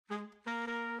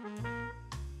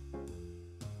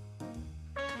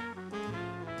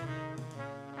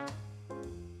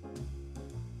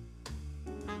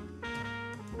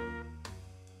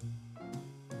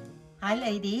Hi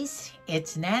ladies,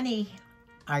 it's Nanny.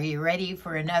 Are you ready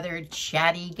for another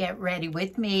Chatty Get Ready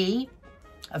with me?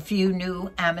 A few new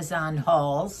Amazon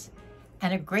hauls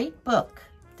and a great book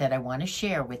that I want to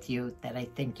share with you that I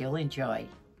think you'll enjoy.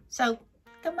 So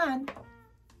come on,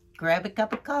 grab a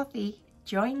cup of coffee,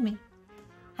 join me.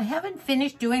 I haven't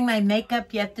finished doing my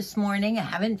makeup yet this morning. I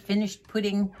haven't finished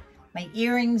putting my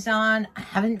earrings on. I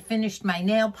haven't finished my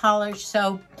nail polish,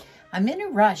 so I'm in a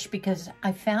rush because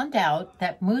I found out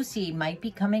that Moosey might be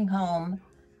coming home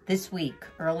this week,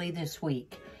 early this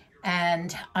week.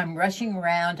 And I'm rushing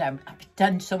around. I've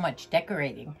done so much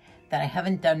decorating that I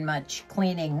haven't done much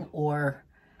cleaning or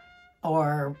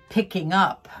picking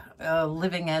up.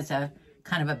 Living as a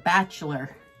kind of a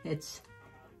bachelor, it's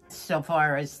so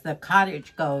far as the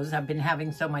cottage goes, I've been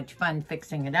having so much fun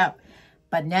fixing it up.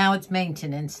 But now it's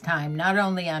maintenance time, not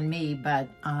only on me, but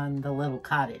on the little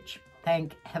cottage.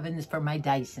 Thank heavens for my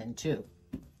Dyson, too.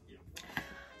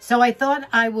 So I thought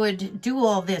I would do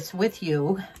all this with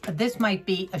you. This might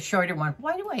be a shorter one.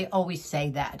 Why do I always say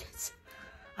that?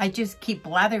 I just keep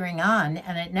blathering on,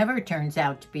 and it never turns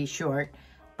out to be short.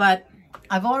 But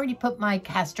I've already put my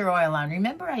castor oil on.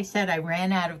 Remember I said I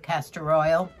ran out of castor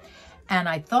oil? And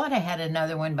I thought I had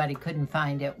another one, but I couldn't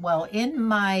find it. Well, in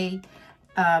my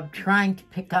trying to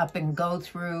pick up and go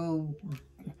through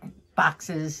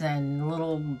boxes and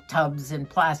little tubs and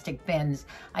plastic bins,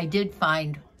 I did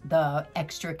find the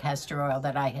extra castor oil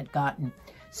that I had gotten.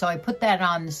 So I put that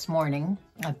on this morning.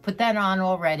 I put that on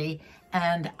already,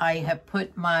 and I have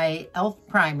put my e.l.f.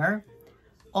 primer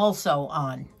also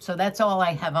on. So that's all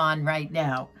I have on right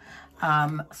now.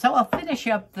 So I'll finish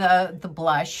up the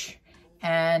blush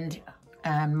and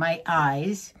my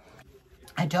eyes.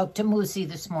 I talked to Moosey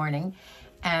this morning,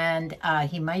 and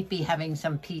he might be having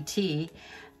some PT,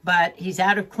 but he's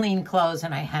out of clean clothes,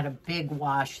 and I had a big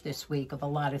wash this week of a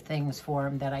lot of things for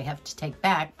him that I have to take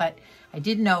back, but I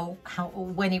didn't know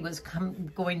when he was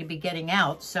going to be getting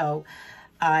out, so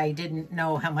I didn't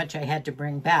know how much I had to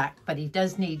bring back, but he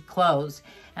does need clothes,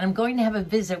 and I'm going to have a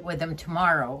visit with him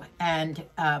tomorrow, and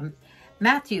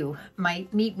Matthew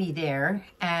might meet me there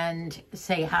and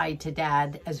say hi to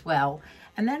Dad as well,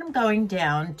 and then I'm going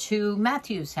down to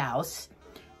Matthew's house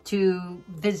to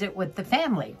visit with the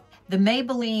family. The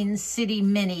Maybelline City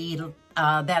Mini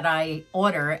that I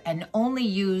order and only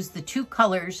use the two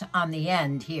colors on the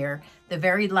end here, the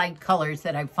very light colors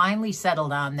that I finally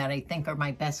settled on that I think are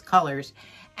my best colors.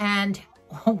 And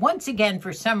once again,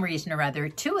 for some reason or other,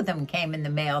 two of them came in the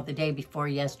mail the day before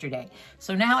yesterday.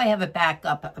 So now I have a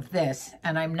backup of this,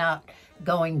 and I'm not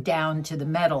going down to the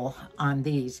metal on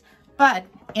these. But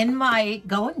in my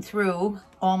going through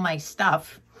all my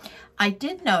stuff, I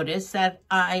did notice that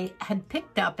I had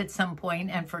picked up at some point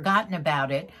and forgotten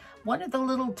about it, one of the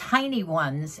little tiny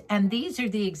ones, and these are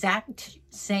the exact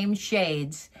same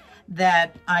shades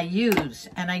that I use,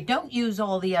 and I don't use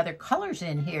all the other colors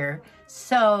in here,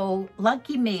 so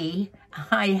lucky me,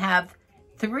 I have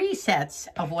 3 sets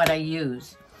of what I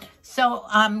use. So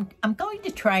I'm going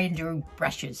to try and do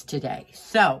brushes today.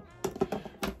 So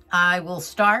I will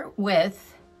start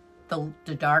with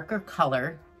the darker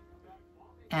color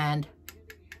and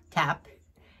tap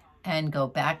and go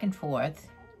back and forth.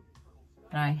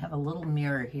 And I have a little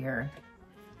mirror here.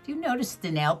 Do you notice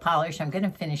the nail polish? I'm going to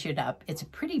finish it up. It's a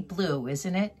pretty blue,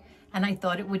 isn't it? And I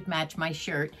thought it would match my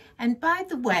shirt. And by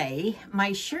the way,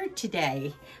 my shirt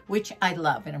today, which I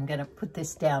love, and I'm going to put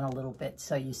this down a little bit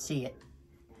so you see it.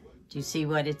 Do you see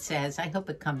what it says? I hope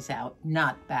it comes out,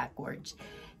 not backwards.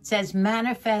 It says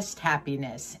manifest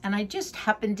happiness, and I just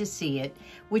happened to see it,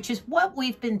 which is what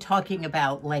we've been talking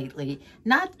about lately,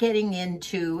 not getting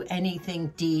into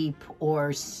anything deep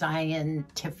or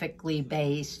scientifically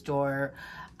based or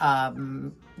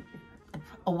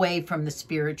away from the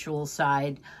spiritual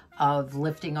side of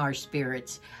lifting our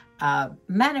spirits.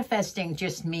 Manifesting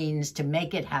just means to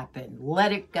make it happen,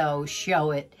 let it go, show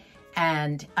it.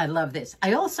 And I love this.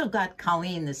 I also got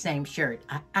Colleen the same shirt.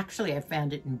 Actually, I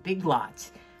found it in Big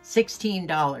Lots.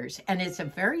 $16, and it's a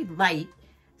very light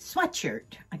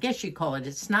sweatshirt, I guess you call it.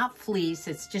 It's not fleece,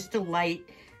 it's just a light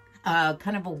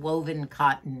kind of a woven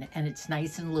cotton, and it's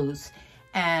nice and loose,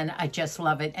 and I just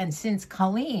love it. And since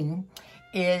Colleen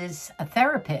is a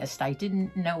therapist, I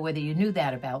didn't know whether you knew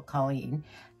that about Colleen.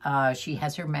 She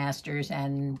has her master's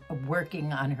and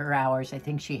working on her hours. I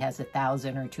think she has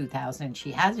 1,000 or 2,000.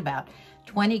 She has about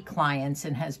 20 clients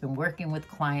and has been working with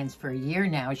clients for a year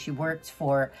now. She works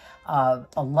for a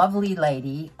lovely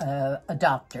lady, a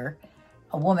doctor,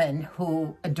 a woman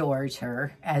who adores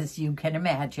her, as you can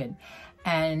imagine.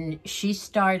 And she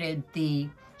started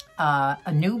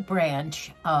a new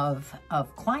branch of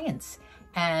clients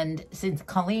And since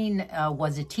Colleen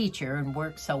was a teacher and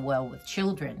works so well with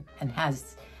children and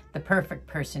has the perfect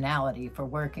personality for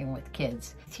working with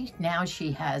kids, I think now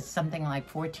she has something like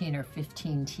 14 or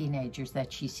 15 teenagers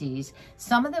that she sees.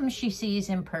 Some of them she sees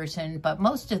in person, but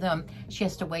most of them she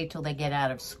has to wait till they get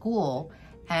out of school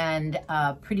and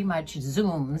pretty much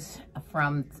Zooms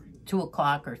from 2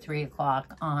 o'clock or 3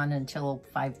 o'clock on until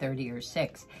 5:30 or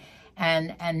 6.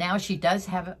 And now she does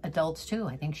have adults too.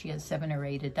 I think she has 7 or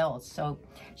 8 adults. So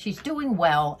she's doing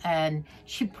well. And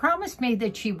she promised me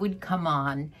that she would come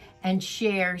on and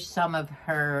share some of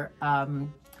her,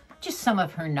 just some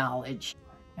of her knowledge.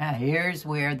 Now here's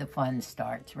where the fun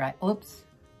starts, right? Oops,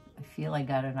 I feel I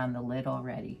got it on the lid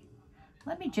already.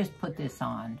 Let me just put this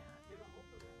on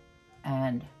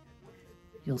and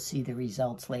you'll see the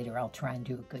results later. I'll try and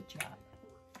do a good job.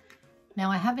 Now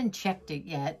I haven't checked it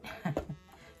yet.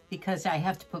 Because I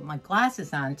have to put my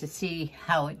glasses on to see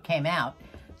how it came out.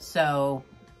 So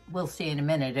we'll see in a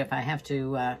minute if I have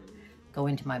to go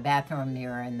into my bathroom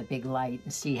mirror in the big light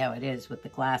and see how it is with the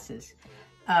glasses.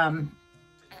 I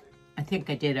think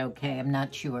I did okay, I'm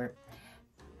not sure.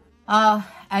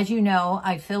 As you know,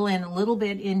 I fill in a little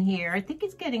bit in here. I think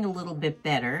it's getting a little bit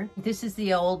better. This is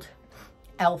the old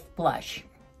e.l.f. blush,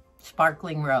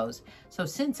 Sparkling Rose. So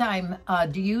since I'm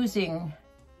using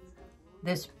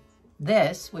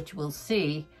this, which we'll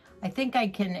see, I think I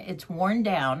can, it's worn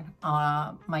down.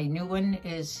 My new one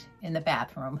is in the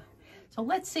bathroom. So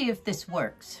let's see if this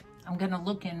works. I'm gonna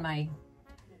look in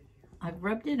I've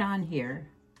rubbed it on here.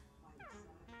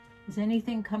 Is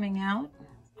anything coming out?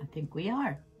 I think we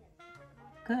are.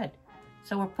 Good.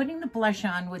 So we're putting the blush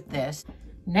on with this.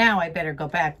 Now I better go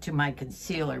back to my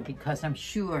concealer because I'm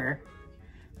sure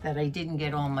that I didn't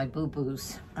get all my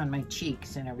boo-boos on my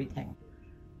cheeks and everything.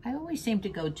 I always seem to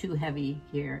go too heavy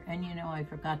here, and you know, I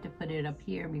forgot to put it up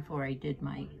here before I did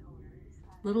my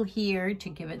little here to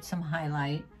give it some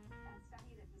highlight.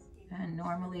 And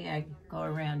normally I go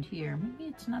around here. Maybe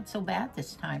it's not so bad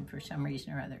this time for some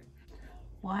reason or other.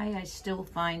 Why I still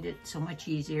find it so much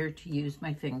easier to use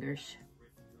my fingers.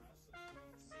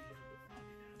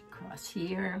 Across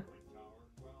here.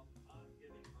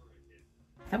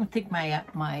 I don't think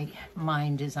my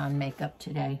mind is on makeup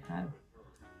today.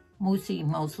 Moosey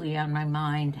mostly on my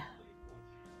mind.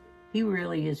 He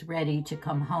really is ready to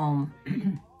come home.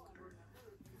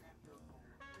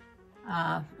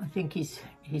 I think he's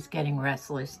getting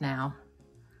restless now.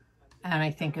 And I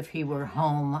think if he were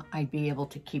home, I'd be able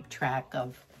to keep track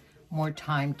of more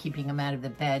time keeping him out of the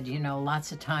bed. You know,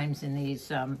 lots of times in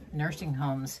these nursing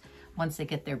homes, once they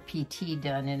get their PT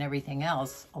done and everything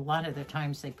else, a lot of the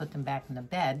times they put them back in the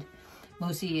bed.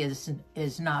 Moosey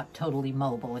is not totally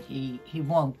mobile. He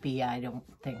won't be, I don't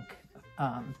think.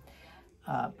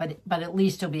 But at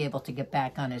least he'll be able to get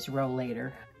back on his row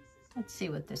later. Let's see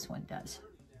what this one does.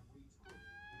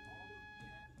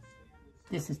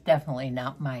 This is definitely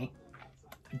not my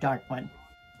dark one,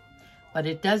 but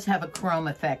it does have a chrome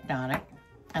effect on it,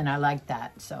 and I like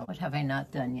that. So what have I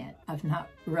not done yet? I've not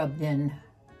rubbed in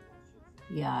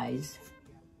the eyes.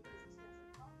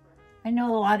 I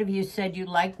know a lot of you said you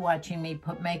like watching me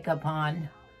put makeup on.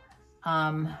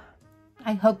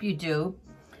 I hope you do.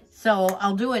 So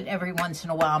I'll do it every once in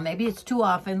a while. Maybe it's too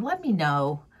often. Let me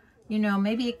know. You know,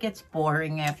 maybe it gets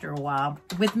boring after a while.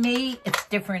 With me, it's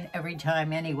different every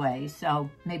time anyway. So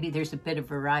maybe there's a bit of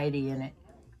variety in it.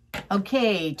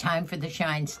 Okay, time for the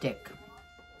shine stick.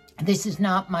 This is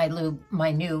not my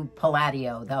new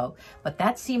Palladio though, but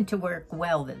that seemed to work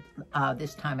well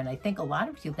this time. And I think a lot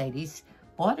of you ladies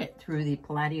bought it through the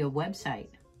Palladio website.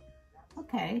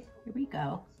 Okay, here we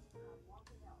go.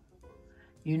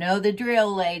 You know the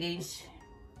drill, ladies.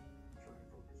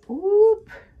 Whoop.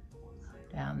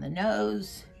 Down the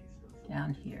nose,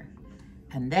 down here.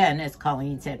 And then, as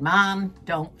Colleen said, Mom,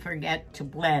 don't forget to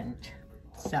blend.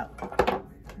 So,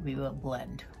 we will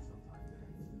blend.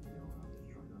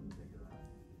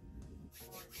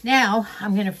 Now,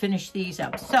 I'm going to finish these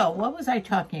up. So, what was I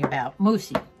talking about?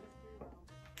 Moosey.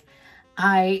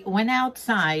 I went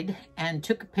outside and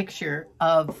took a picture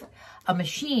of a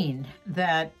machine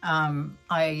that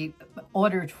I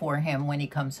ordered for him when he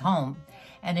comes home.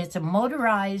 And it's a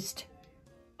motorized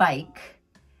bike.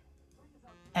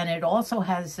 And it also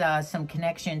has some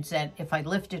connections that if I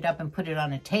lift it up and put it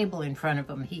on a table in front of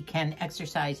him, he can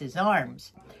exercise his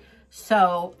arms.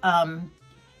 So,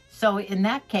 so in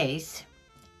that case,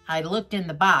 I looked in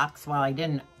the box. Well, I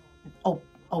didn't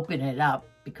open it up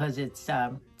because it's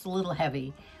a little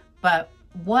heavy. But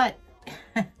what,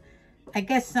 I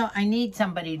guess so, I need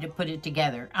somebody to put it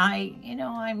together. You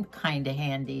know, I'm kind of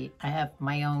handy. I have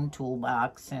my own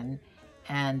toolbox and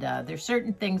there's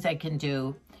certain things I can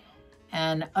do.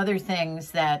 and other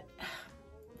things that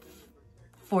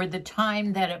for the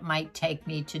time that it might take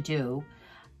me to do.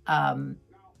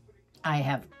 I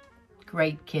have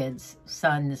great kids,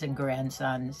 sons and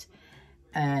grandsons,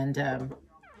 and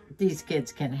these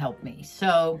kids can help me.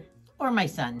 So, or my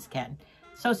sons can.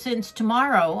 So since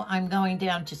tomorrow I'm going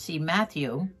down to see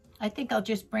Matthew, I think I'll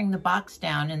just bring the box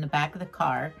down in the back of the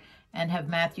car and have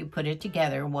Matthew put it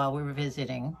together while we're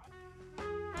visiting.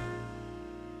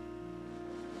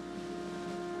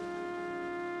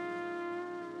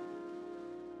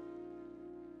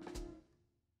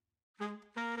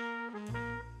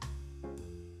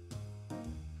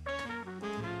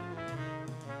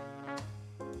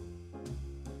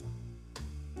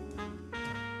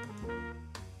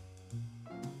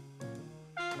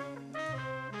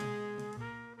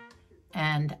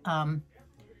 And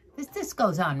this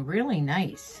goes on really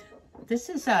nice. This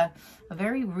is a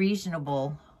very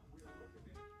reasonable.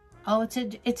 Oh, it's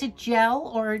a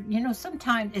gel, or you know,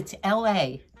 sometimes it's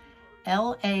LA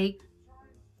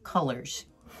colors,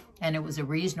 and it was a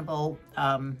reasonable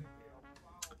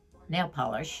nail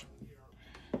polish.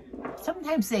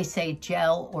 Sometimes they say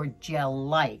gel or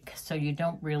gel-like, so you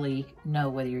don't really know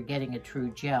whether you're getting a true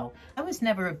gel. I was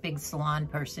never a big salon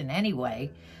person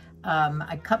anyway.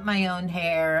 I cut my own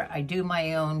hair, I do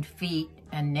my own feet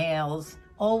and nails,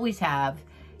 always have,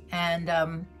 and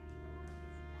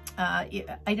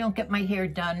I don't get my hair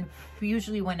done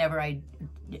usually whenever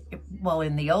well,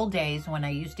 in the old days when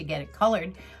I used to get it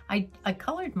colored, I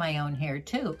colored my own hair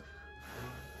too.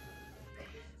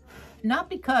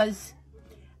 Not because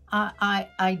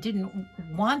I didn't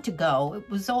want to go. It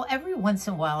was every once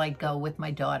in a while I'd go with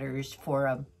my daughters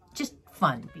for just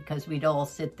fun, because we'd all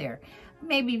sit there.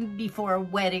 Maybe before a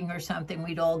wedding or something,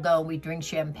 we'd all go, we'd drink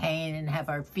champagne and have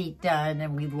our feet done,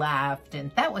 and we laughed, and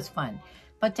that was fun.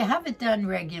 But to have it done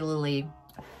regularly,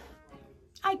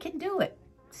 I can do it.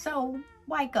 So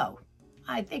why go?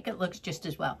 I think it looks just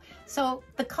as well. So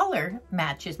the color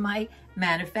matches my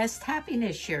Manifest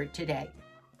Happiness shirt today.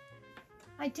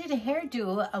 I did a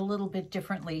hairdo a little bit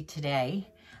differently today.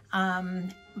 I've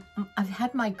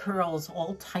had my curls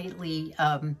all tightly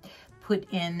put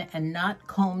in and not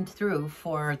combed through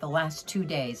for the last 2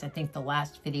 days. I think the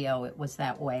last video it was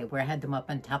that way, where I had them up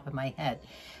on top of my head.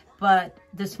 But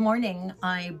this morning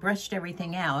I brushed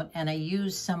everything out, and I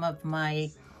used some of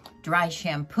my dry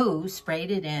shampoo,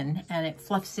 sprayed it in, and it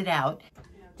fluffs it out.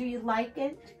 Do you like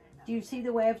it? Do you see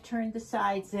the way I've turned the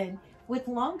sides in? With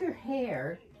longer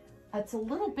hair, it's a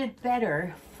little bit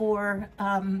better for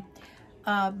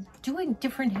doing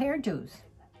different hairdos.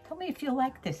 Tell me if you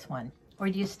like this one, or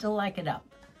do you still like it up?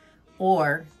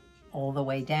 Or all the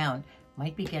way down.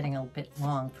 Might be getting a bit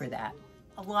long for that.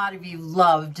 A lot of you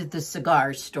loved the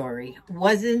cigar story.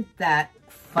 Wasn't that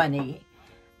funny?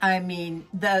 I mean,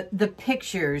 the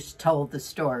pictures told the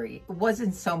story. It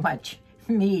wasn't so much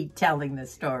me telling the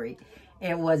story.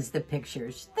 It was the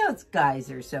pictures. Those guys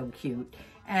are so cute.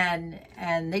 And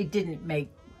they didn't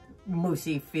make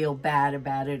Moosey feel bad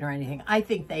about it or anything. I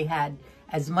think they had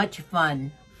as much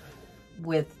fun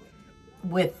with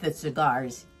the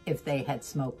cigars if they had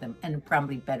smoked them, and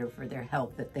probably better for their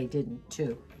health if they didn't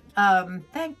too.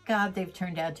 Thank God they've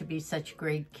turned out to be such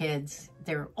great kids.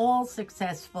 They're all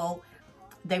successful.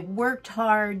 They worked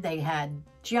hard. They had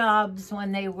jobs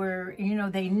when they were, you know,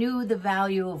 they knew the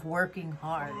value of working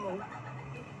hard. Oh,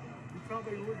 you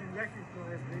probably wouldn't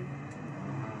recognize me.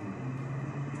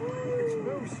 It's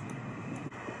Moose.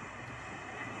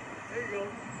 There you go.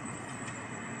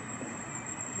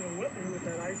 You're wet me with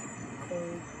that ice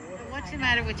cold water. What's the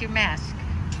matter with your mask?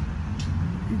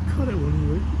 You cut it when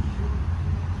you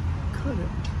cut it.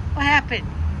 What happened?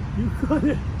 You cut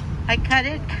it. I cut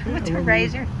it with the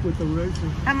razor? With the razor.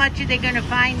 How much are they going to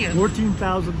fine you?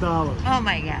 $14,000. Oh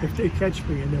my God. If they catch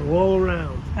me, and they're all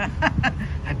around.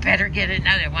 I better get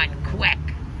another one quick.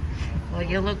 Well,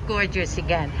 you look gorgeous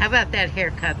again. How about that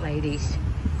haircut, ladies?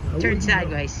 Turn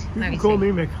sideways. You can call me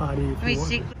McHottie if Let me you want.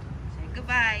 see. Say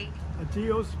goodbye.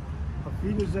 Adios. Auf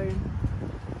Wiedersehen.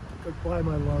 Goodbye,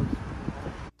 my love.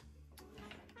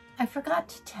 I forgot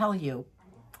to tell you,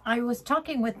 I was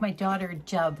talking with my daughter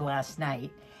Jub last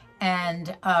night,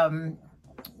 and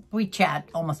we chat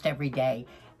almost every day,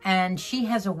 and she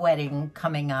has a wedding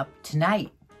coming up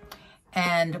tonight,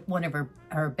 and one of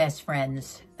her best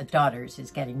friend's daughters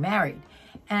is getting married,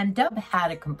 and Dub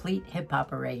had a complete hip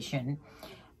operation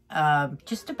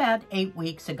just about 8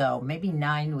 weeks ago, maybe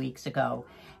 9 weeks ago,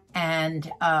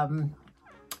 and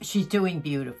she's doing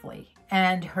beautifully.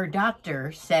 And her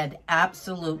doctor said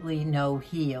absolutely no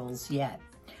heels yet.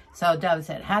 So Dove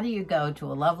said, how do you go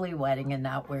to a lovely wedding and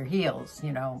not wear heels?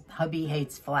 You know, hubby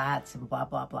hates flats and blah,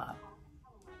 blah, blah.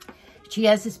 She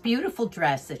has this beautiful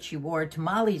dress that she wore to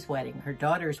Molly's wedding, her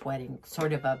daughter's wedding,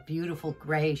 sort of a beautiful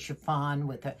gray chiffon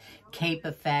with a cape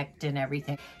effect and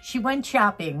everything. She went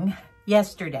shopping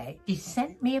yesterday. She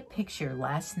sent me a picture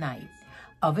last night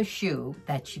of a shoe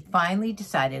that she finally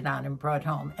decided on and brought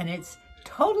home. And it's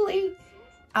totally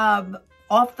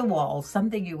off the wall,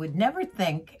 something you would never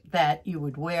think that you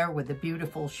would wear with a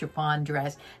beautiful chiffon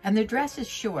dress. And the dress is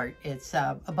short, it's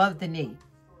above the knee.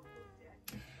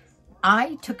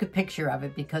 I took a picture of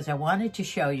it because I wanted to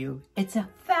show you. It's a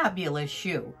fabulous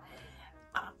shoe.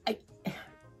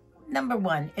 Number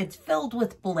one, it's filled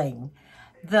with bling.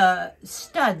 The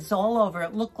studs all over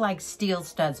it look like steel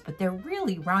studs, but they're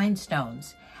really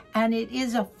rhinestones. And it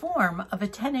is a form of a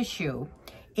tennis shoe.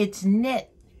 It's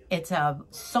knit. It's a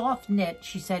soft knit.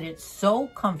 She said it's so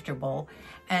comfortable.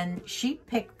 And she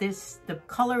picked this, the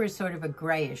color is sort of a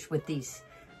grayish with these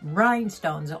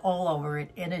rhinestones all over it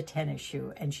in a tennis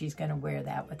shoe, and she's going to wear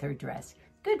that with her dress.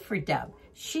 Good for Deb.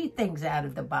 She thinks out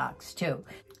of the box too.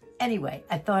 Anyway,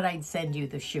 I thought I'd send you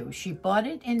the shoe. She bought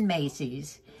it in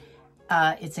Macy's.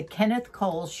 It's a Kenneth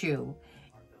Cole shoe.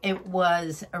 It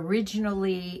was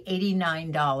originally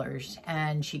 $89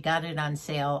 and she got it on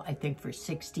sale, I think, for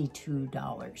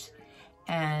 $62.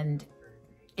 And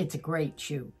it's a great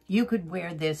shoe. You could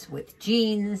wear this with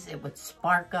jeans. It would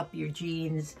spark up your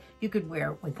jeans. You could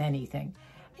wear it with anything.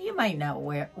 You might not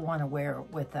want to wear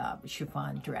it with a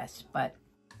chiffon dress, but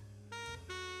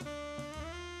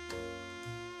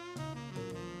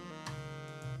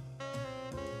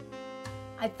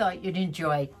I thought you'd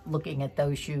enjoy looking at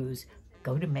those shoes.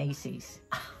 Go to Macy's.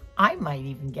 I might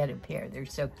even get a pair. They're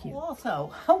so cute.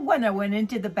 Also, when I went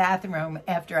into the bathroom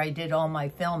after I did all my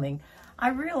filming, I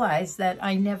realized that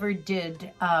I never did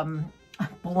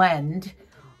blend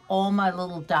all my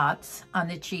little dots on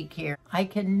the cheek here. I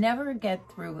can never get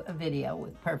through a video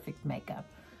with perfect makeup.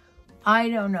 I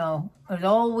don't know. There's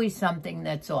always something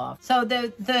that's off. So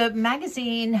the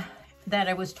magazine that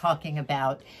I was talking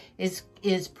about is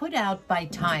put out by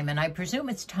Time, and I presume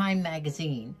it's Time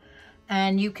magazine.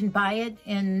 And you can buy it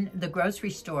in the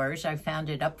grocery stores. I found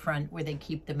it up front where they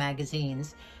keep the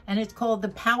magazines. And it's called The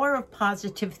Power of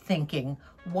Positive Thinking,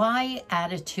 Why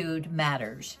Attitude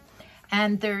Matters.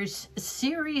 And there's a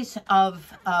series of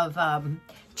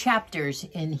chapters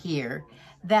in here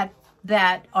that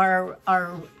are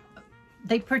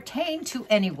they pertain to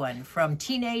anyone from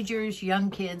teenagers, young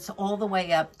kids, all the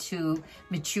way up to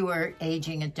mature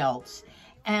aging adults.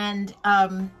 And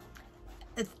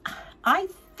I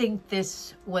think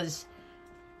this was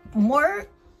more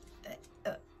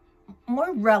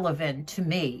relevant to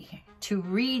me to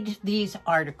read these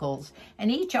articles,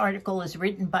 and each article is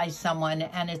written by someone,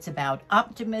 and it's about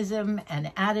optimism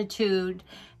and attitude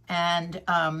and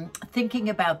thinking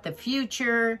about the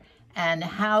future and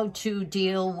how to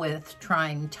deal with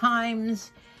trying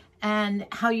times and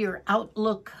how your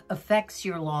outlook affects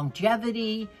your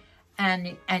longevity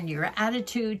and your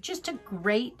attitude. Just a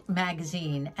great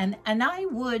magazine. And I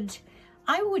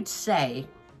would say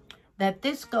that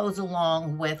this goes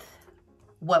along with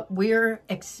what we're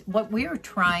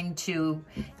trying to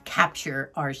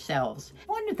capture ourselves.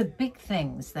 One of the big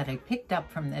things that I picked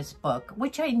up from this book,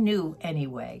 which I knew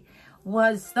anyway,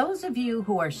 was those of you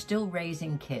who are still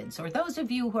raising kids, or those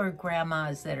of you who are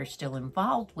grandmas that are still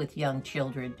involved with young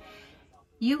children,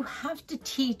 you have to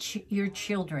teach your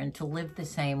children to live the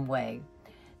same way,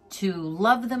 to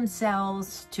love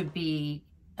themselves, to be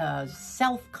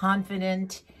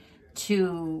self-confident,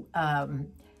 to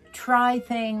try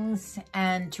things,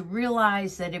 and to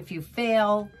realize that if you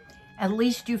fail, at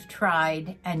least you've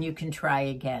tried and you can try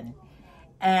again.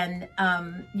 And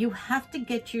you have to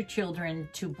get your children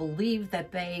to believe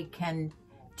that they can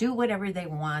do whatever they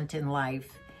want in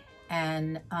life.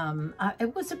 And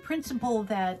it was a principle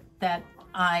that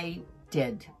I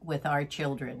did with our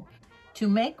children. To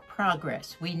make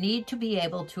progress, we need to be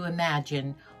able to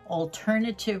imagine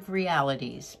alternative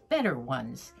realities, better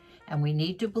ones, and we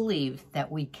need to believe that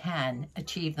we can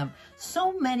achieve them.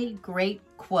 So many great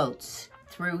quotes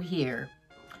through here.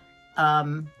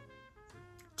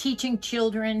 Teaching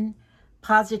children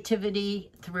positivity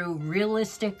through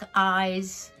realistic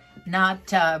eyes,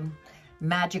 not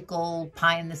magical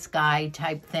pie-in-the-sky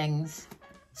type things.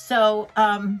 So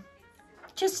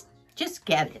just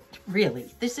get it,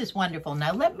 really. This is wonderful.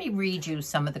 Now let me read you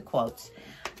some of the quotes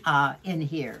in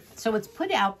here. So it's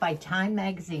put out by Time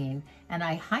magazine, and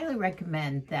I highly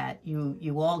recommend that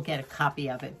you all get a copy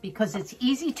of it because it's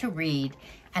easy to read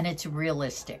and it's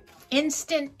realistic.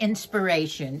 Instant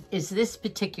inspiration is this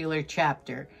particular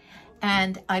chapter.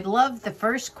 And I love the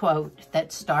first quote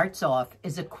that starts off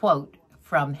is a quote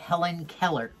from Helen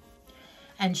Keller.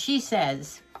 And she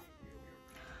says,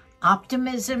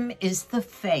 Optimism is the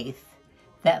faith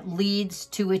that leads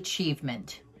to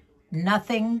achievement.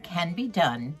 Nothing can be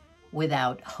done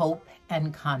without hope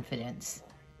and confidence.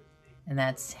 And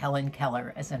that's Helen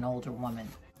Keller as an older woman.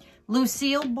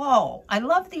 Lucille Ball. I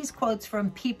love these quotes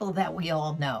from people that we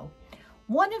all know.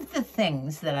 One of the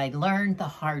things that I learned the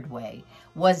hard way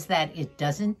was that it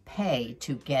doesn't pay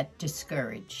to get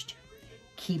discouraged.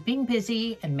 Keeping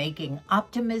busy and making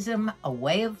optimism a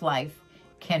way of life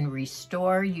can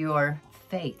restore your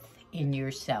faith in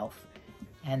yourself.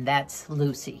 And that's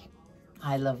Lucy.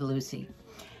 I love Lucy.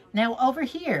 Now over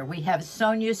here we have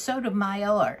Sonia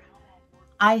Sotomayor.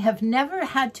 I have never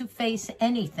had to face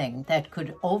anything that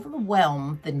could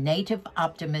overwhelm the native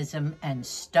optimism and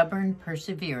stubborn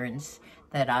perseverance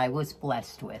that I was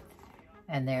blessed with.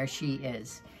 And there she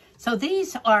is. So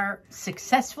these are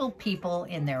successful people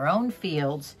in their own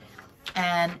fields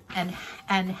and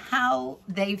how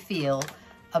they feel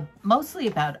mostly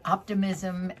about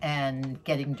optimism and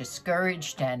getting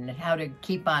discouraged and how to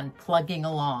keep on plugging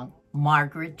along.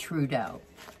 Margaret Trudeau.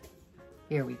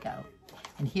 Here we go.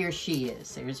 And here she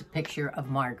is. There's a picture of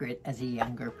Margaret as a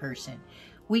younger person.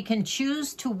 We can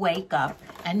choose to wake up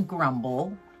and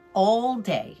grumble all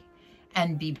day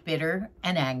and be bitter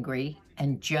and angry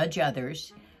and judge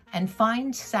others and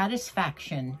find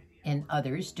satisfaction in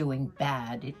others doing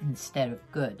bad instead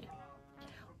of good.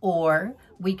 Or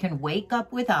we can wake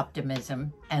up with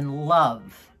optimism and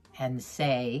love and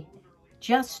say,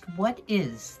 just what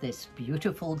is this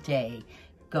beautiful day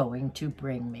going to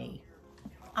bring me?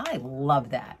 I love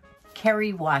that.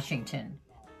 Kerry Washington,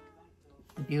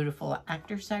 the beautiful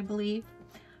actress, I believe.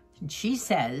 And she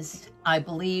says, I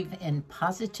believe in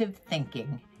positive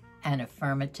thinking and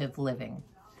affirmative living.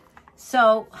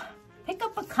 So pick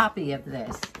up a copy of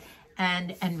this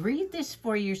and read this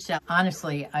for yourself.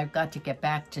 Honestly, I've got to get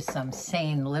back to some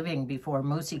sane living before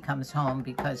Moosey comes home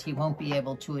because he won't be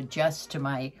able to adjust to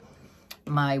my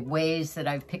ways that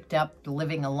I've picked up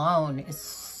living alone is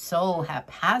so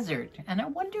haphazard. And I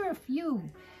wonder if you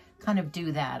kind of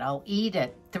do that. I'll eat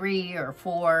at 3 or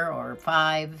 4 or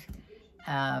 5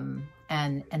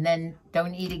 and then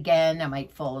don't eat again. I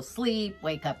might fall asleep,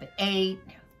 wake up at 8,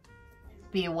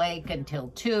 be awake until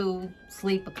 2,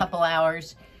 sleep a couple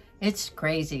hours. It's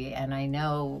crazy. And I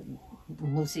know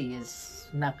Moosey is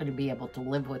not going to be able to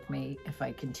live with me if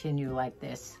I continue like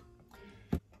this.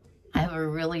 I have a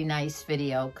really nice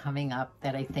video coming up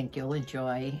that I think you'll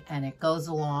enjoy, and it goes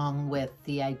along with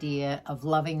the idea of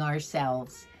loving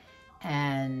ourselves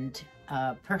and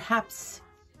perhaps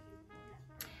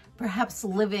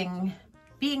living,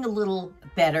 being a little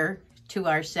better to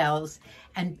ourselves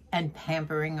and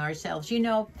pampering ourselves. You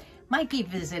know, Mikey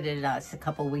visited us a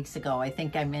couple weeks ago. I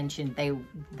think I mentioned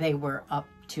they were up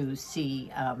to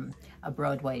see a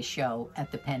Broadway show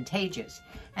at the Pantages.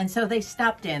 And so they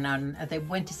stopped in they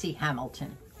went to see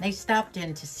Hamilton. They stopped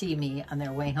in to see me on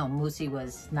their way home. Moosey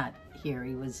was not here,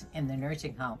 he was in the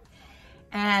nursing home.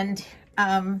 And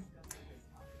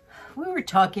we were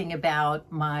talking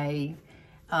about my,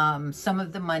 some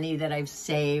of the money that I've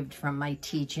saved from my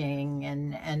teaching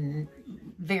and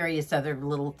various other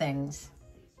little things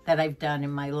that I've done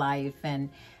in my life, and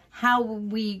how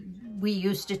we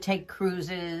used to take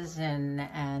cruises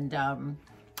and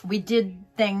we did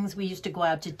things. We used to go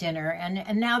out to dinner,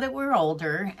 and now that we're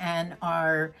older and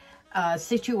our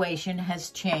situation has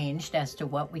changed as to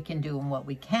what we can do and what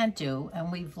we can't do,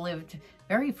 and we've lived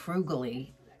very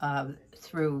frugally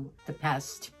through the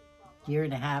past 1.5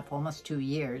 years, almost 2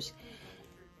 years.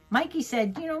 Mikey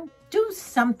said, you know, do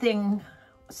something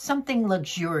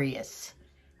luxurious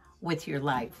with your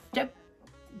life.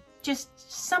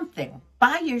 Just something.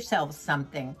 Buy yourself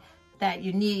something that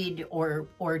you need or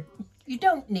you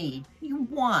don't need. You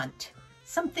want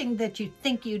something that you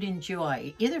think you'd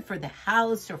enjoy, either for the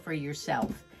house or for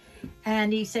yourself.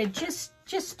 And he said,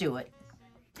 just do it.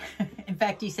 In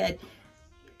fact, he said,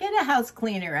 get a house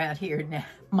cleaner out here now,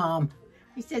 Mom.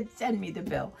 He said, send me the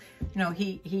bill. You know,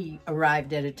 he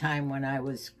arrived at a time when I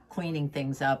was cleaning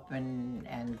things up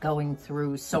and going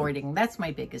through sorting. That's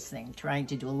my biggest thing, trying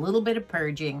to do a little bit of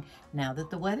purging now that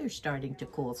the weather's starting to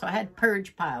cool. So I had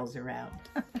purge piles around.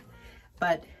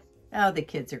 But, oh, the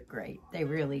kids are great. They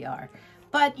really are.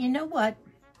 But you know what?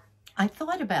 I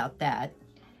thought about that.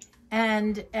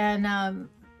 And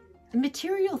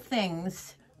material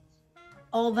things,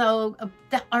 although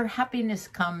our happiness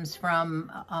comes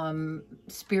from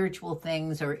spiritual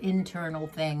things or internal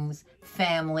things,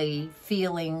 family,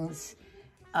 feelings.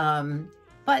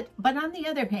 But on the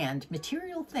other hand,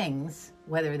 material things,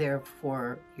 whether they're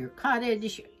for your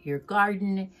cottage, your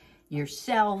garden,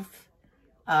 yourself,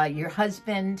 your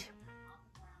husband,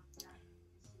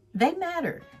 they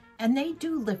matter. and they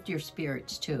do lift your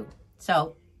spirits too.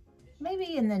 So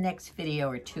maybe in the next video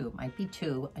or two, it might be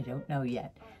 2, I don't know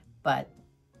yet, but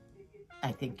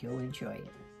I think you'll enjoy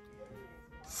it.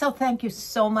 So thank you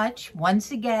so much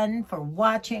once again for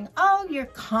watching. Oh, your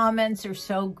comments are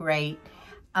so great.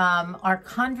 Our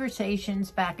conversations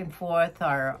back and forth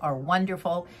are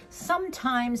wonderful.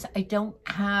 Sometimes I don't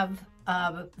have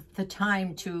the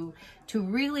time to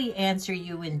really answer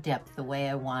you in depth the way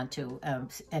I want to,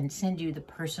 and send you the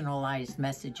personalized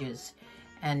messages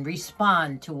and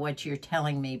respond to what you're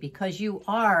telling me, because you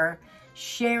are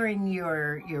sharing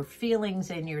your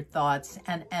feelings and your thoughts,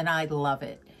 and I love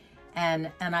it.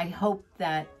 And I hope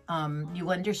that you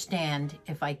understand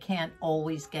if I can't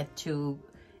always get to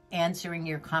answering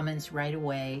your comments right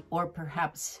away, or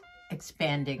perhaps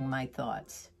expanding my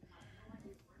thoughts.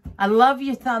 I love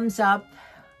your thumbs up.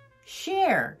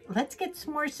 Share. Let's get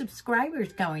some more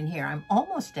subscribers going here. I'm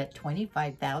almost at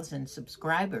 25,000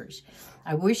 subscribers.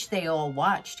 I wish they all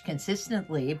watched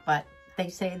consistently, but they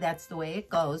say that's the way it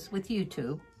goes with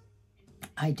YouTube.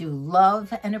 I do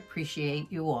love and appreciate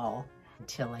you all.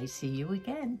 Until I see you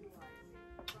again,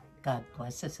 God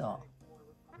bless us all.